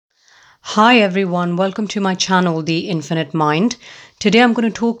Hi everyone, welcome to my channel, The Infinite Mind. Today I'm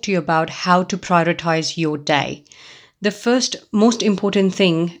going to talk to you about how to prioritize your day. The first most important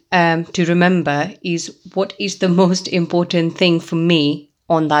thing to remember is what is the most important thing for me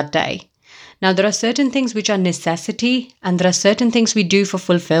on that day. Now, there are certain things which are necessity and there are certain things we do for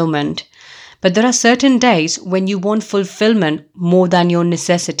fulfillment. But there are certain days when you want fulfillment more than your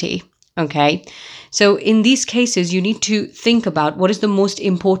necessity. Okay. So in these cases, you need to think about what is the most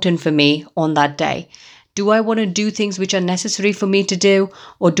important for me on that day. Do I want to do things which are necessary for me to do,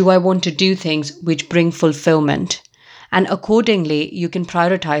 or do I want to do things which bring fulfillment? And accordingly, you can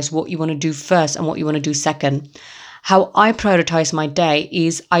prioritize what you want to do first and what you want to do second. How I prioritize my day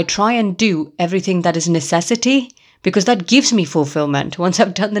is I try and do everything that is necessity because that gives me fulfillment. Once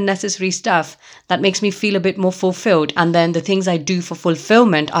I've done the necessary stuff, that makes me feel a bit more fulfilled. And then the things I do for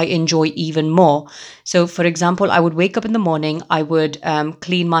fulfillment, I enjoy even more. So, for example, I would wake up in the morning, I would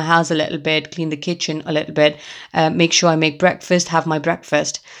clean my house a little bit, clean the kitchen a little bit, make sure I make breakfast, have my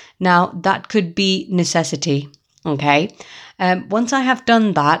breakfast. Now, that could be necessity. Okay. Once I have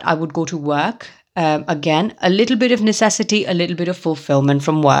done that, I would go to work. Again, a little bit of necessity, a little bit of fulfillment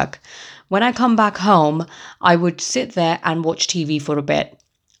from work. When I come back home, I would sit there and watch TV for a bit.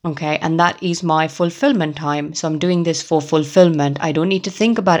 Okay, and that is my fulfillment time. So I'm doing this for fulfillment. I don't need to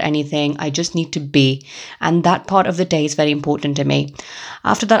think about anything. I just need to be. And that part of the day is very important to me.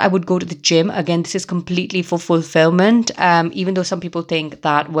 After that, I would go to the gym. Again, this is completely for fulfillment. Even though some people think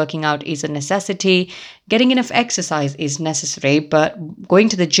that working out is a necessity, getting enough exercise is necessary, but going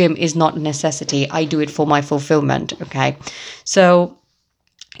to the gym is not a necessity. I do it for my fulfillment. Okay, so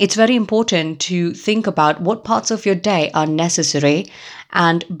it's very important to think about what parts of your day are necessary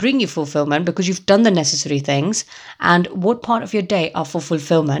and bring you fulfillment because you've done the necessary things, and what part of your day are for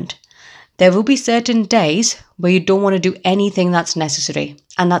fulfillment. There will be certain days where you don't want to do anything that's necessary,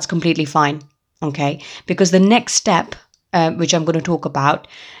 and that's completely fine. Okay, because the next step, which I'm going to talk about,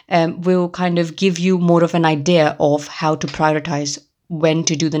 will kind of give you more of an idea of how to prioritize when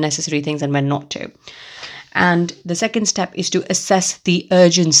to do the necessary things and when not to. And the second step is to assess the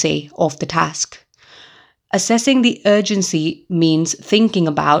urgency of the task. Assessing the urgency means thinking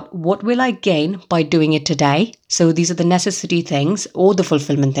about what will I gain by doing it today. So these are the necessary things or the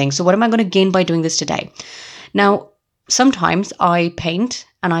fulfillment things. So what am I going to gain by doing this today? Now, sometimes I paint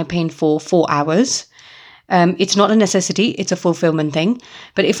and I paint for 4 hours. It's not a necessity, it's a fulfillment thing.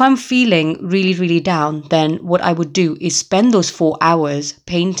 But if I'm feeling really, really down, then what I would do is spend those 4 hours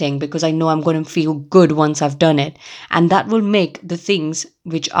painting because I know I'm going to feel good once I've done it. And that will make the things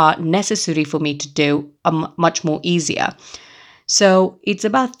which are necessary for me to do much more easier. So it's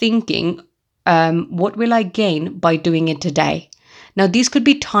about thinking, what will I gain by doing it today? Now, these could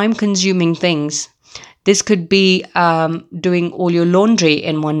be time-consuming things. This could be doing all your laundry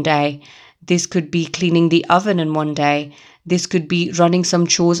in one day. This could be cleaning the oven in one day. This could be running some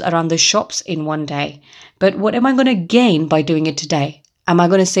chores around the shops in one day. But what am I going to gain by doing it today? Am I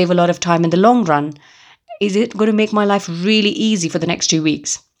going to save a lot of time in the long run? Is it going to make my life really easy for the next 2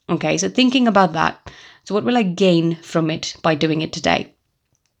 weeks? Okay, so thinking about that. So what will I gain from it by doing it today?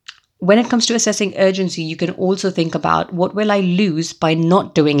 When it comes to assessing urgency, you can also think about what will I lose by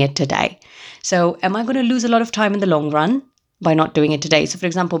not doing it today? So am I going to lose a lot of time in the long run by not doing it today? So for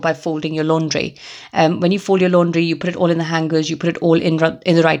example, by folding your laundry. When you fold your laundry, you put it all in the hangers, you put it all in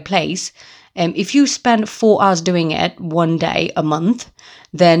the right place. If you spend 4 hours doing it one day a month,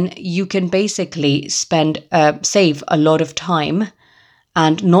 then you can basically save a lot of time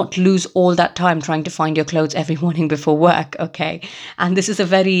and not lose all that time trying to find your clothes every morning before work, okay? And this is a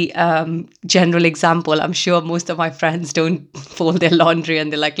very general example. I'm sure most of my friends don't fold their laundry and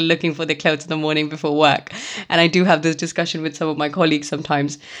they're like looking for their clothes in the morning before work. And I do have this discussion with some of my colleagues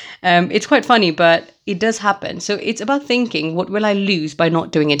sometimes. It's quite funny, but it does happen. So it's about thinking, what will I lose by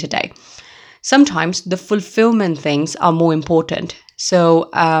not doing it today? Sometimes the fulfillment things are more important. So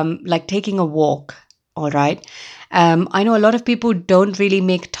like taking a walk, all right? I know a lot of people don't really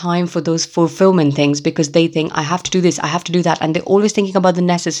make time for those fulfillment things because they think, I have to do this, I have to do that. And they're always thinking about the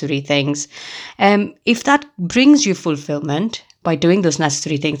necessary things. If that brings you fulfillment by doing those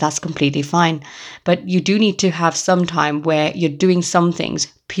necessary things, that's completely fine. But you do need to have some time where you're doing some things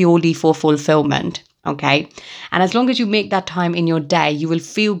purely for fulfillment. Okay. And as long as you make that time in your day, you will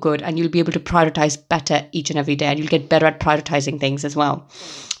feel good and you'll be able to prioritize better each and every day. And you'll get better at prioritizing things as well.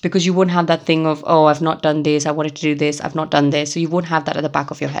 Because you won't have that thing of, oh, I've not done this, I wanted to do this, I've not done this. So you won't have that at the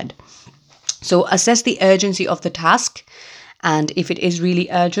back of your head. So assess the urgency of the task. And if it is really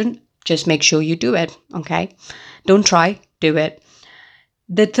urgent, just make sure you do it. Okay. Don't try, do it.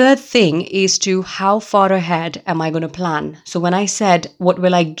 The third thing is to how far ahead am I going to plan? So when I said, what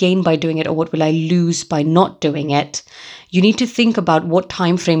will I gain by doing it or what will I lose by not doing it? You need to think about what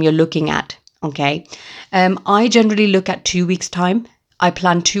time frame you're looking at. Okay. I generally look at 2 weeks time. I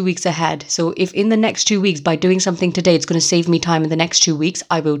plan 2 weeks ahead. So if in the next 2 weeks, by doing something today, it's going to save me time in the next 2 weeks,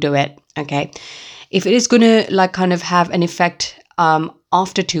 I will do it. Okay. If it is going to like kind of have an effect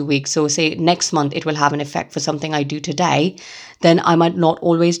after 2 weeks, so say next month it will have an effect for something I do today, then I might not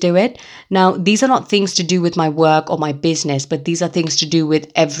always do it. Now, these are not things to do with my work or my business, but these are things to do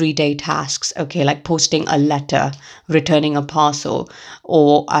with everyday tasks, okay, like posting a letter, returning a parcel,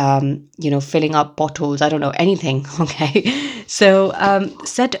 or, filling up bottles, I don't know, anything, okay? So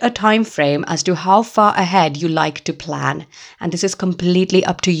set a time frame as to how far ahead you like to plan. And this is completely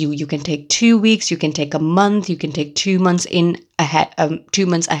up to you. You can take 2 weeks, you can take a month, you can take 2 months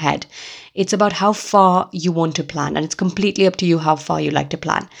ahead. It's about how far you want to plan, and it's completely up to you how far you like to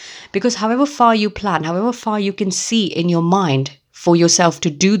plan. Because however far you plan, however far you can see in your mind for yourself to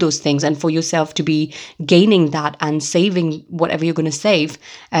do those things and for yourself to be gaining that and saving whatever you're going to save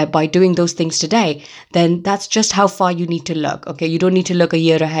by doing those things today, then that's just how far you need to look. Okay, you don't need to look a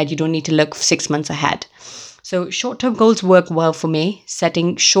year ahead. You don't need to look 6 months ahead. So short-term goals work well for me.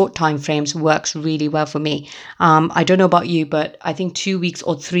 Setting short time frames works really well for me. I don't know about you, but I think 2 weeks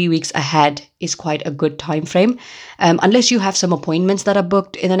or 3 weeks ahead is quite a good time frame. Unless you have some appointments that are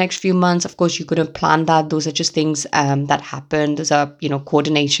booked in the next few months, of course, you couldn't plan that. Those are just things that happen. Those are,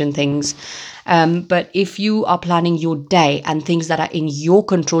 coordination things. But if you are planning your day and things that are in your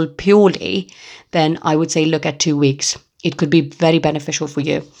control purely, then I would say look at 2 weeks. It could be very beneficial for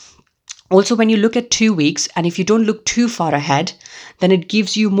you. Also, when you look at 2 weeks, and if you don't look too far ahead, then it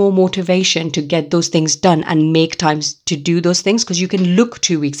gives you more motivation to get those things done and make times to do those things, because you can look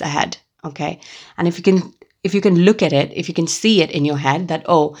 2 weeks ahead. Okay. And if you can look at it, if you can see it in your head that,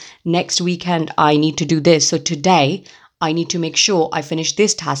 oh, next weekend I need to do this. So today I need to make sure I finish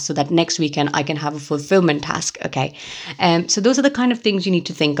this task so that next weekend I can have a fulfillment task. Okay. So those are the kind of things you need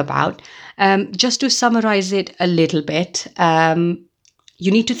to think about. Just to summarize it a little bit, you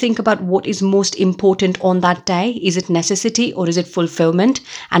need to think about what is most important on that day. Is it necessity or is it fulfillment,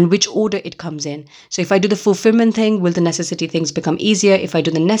 and which order it comes in? So if I do the fulfillment thing, will the necessity things become easier? If I do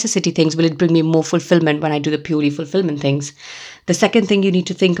the necessity things, will it bring me more fulfillment when I do the purely fulfillment things? The second thing you need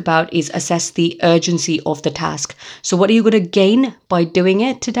to think about is assess the urgency of the task. So what are you going to gain by doing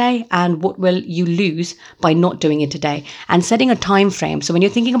it today, and what will you lose by not doing it today? And setting a time frame. So when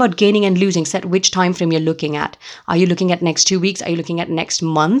you're thinking about gaining and losing, set which time frame you're looking at. Are you looking at next 2 weeks? Are you looking at next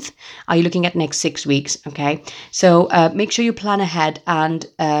month? Are you looking at next 6 weeks? Okay. So make sure you plan ahead, and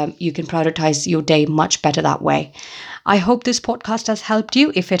you can prioritize your day much better that way. I hope this podcast has helped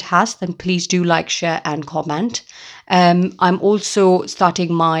you. If it has, then please do like, share, and comment. I'm also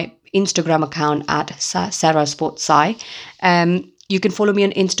starting my Instagram account at Sarah Sports Sai. You can follow me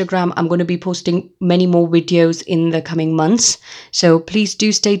on Instagram. I'm going to be posting many more videos in the coming months. So please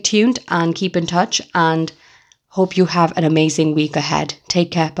do stay tuned and keep in touch, and hope you have an amazing week ahead.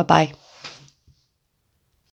 Take care. Bye-bye.